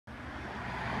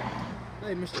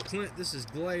Hey, Mr. Clint, this is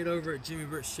Glade over at Jimmy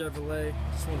Britt Chevrolet.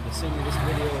 Just wanted to send you this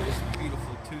video of this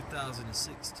beautiful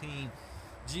 2016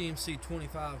 GMC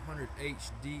 2500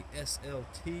 HD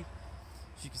SLT.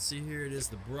 As you can see here, it is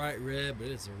the bright red, but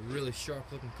it's a really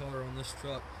sharp looking color on this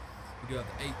truck. We do have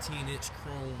the 18-inch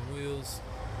chrome wheels,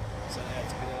 so that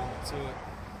adds a good element to it.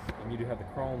 And you do have the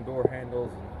chrome door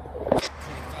handles and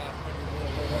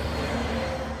 2500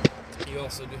 right there. You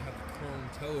also do have the chrome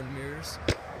towing mirrors.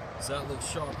 So that looks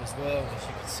sharp as well. As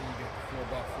you can see, you got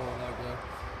the 4x4 logo,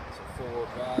 so 4-wheel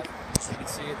drive. As you can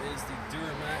see, it is the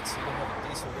Duramax. You don't have a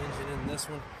diesel engine in this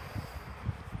one.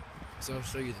 So I'll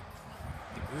show you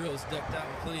the grill is decked out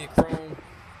with plenty of chrome.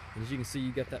 And as you can see,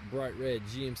 you got that bright red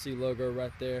GMC logo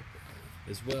right there,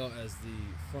 as well as the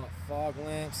front fog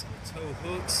lamps and the tow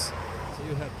hooks. So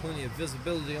you'll have plenty of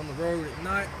visibility on the road at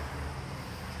night.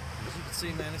 As you can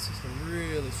see, man, this is a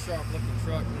really sharp looking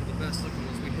truck, one of the best looking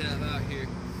ones we have out here.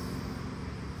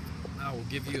 I will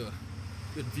give you a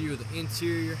good view of the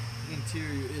interior. The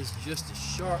interior is just as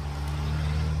sharp.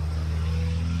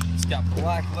 It's got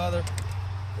black leather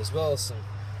as well as some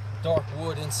dark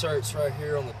wood inserts right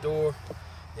here on the door.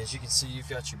 As you can see, you've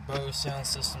got your Bose sound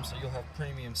system, so you'll have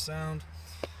premium sound.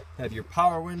 Have your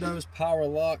power windows, power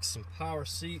locks, some power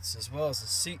seats, as well as the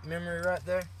seat memory right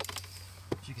there.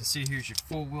 As you can see, here's your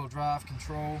four-wheel drive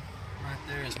control right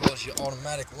there, as well as your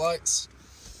automatic lights.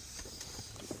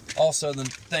 Also, the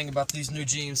thing about these new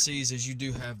GMCs is you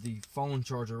do have the phone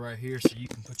charger right here, so you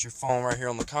can put your phone right here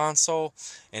on the console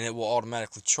and it will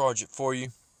automatically charge it for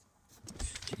you.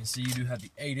 As you can see, you do have the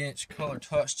 8-inch color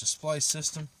touch display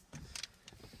system.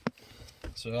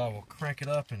 So I will crank it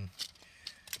up and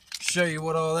show you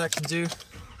what all that can do.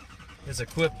 It's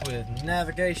equipped with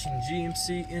navigation,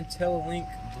 GMC, IntelliLink,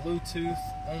 Bluetooth,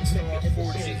 OnStar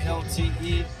 4G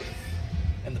LTE,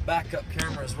 and the backup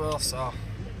camera as well. So I'll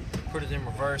put it in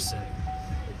reverse and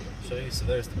show you. So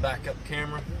there's the backup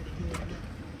camera,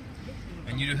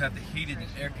 and you do have the heated and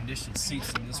air conditioned seats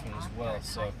in this one as well.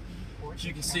 So as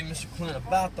you can see, Mr. Clint,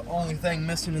 about the only thing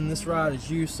missing in this ride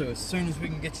is you. So as soon as we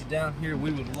can get you down here,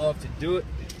 we would love to do it.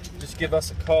 Just give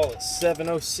us a call at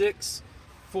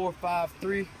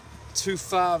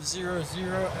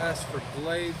 706-453-2500. Ask for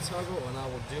Glade Tuggle, and I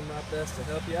will do my best to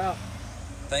help you out.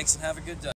 Thanks and have a good day.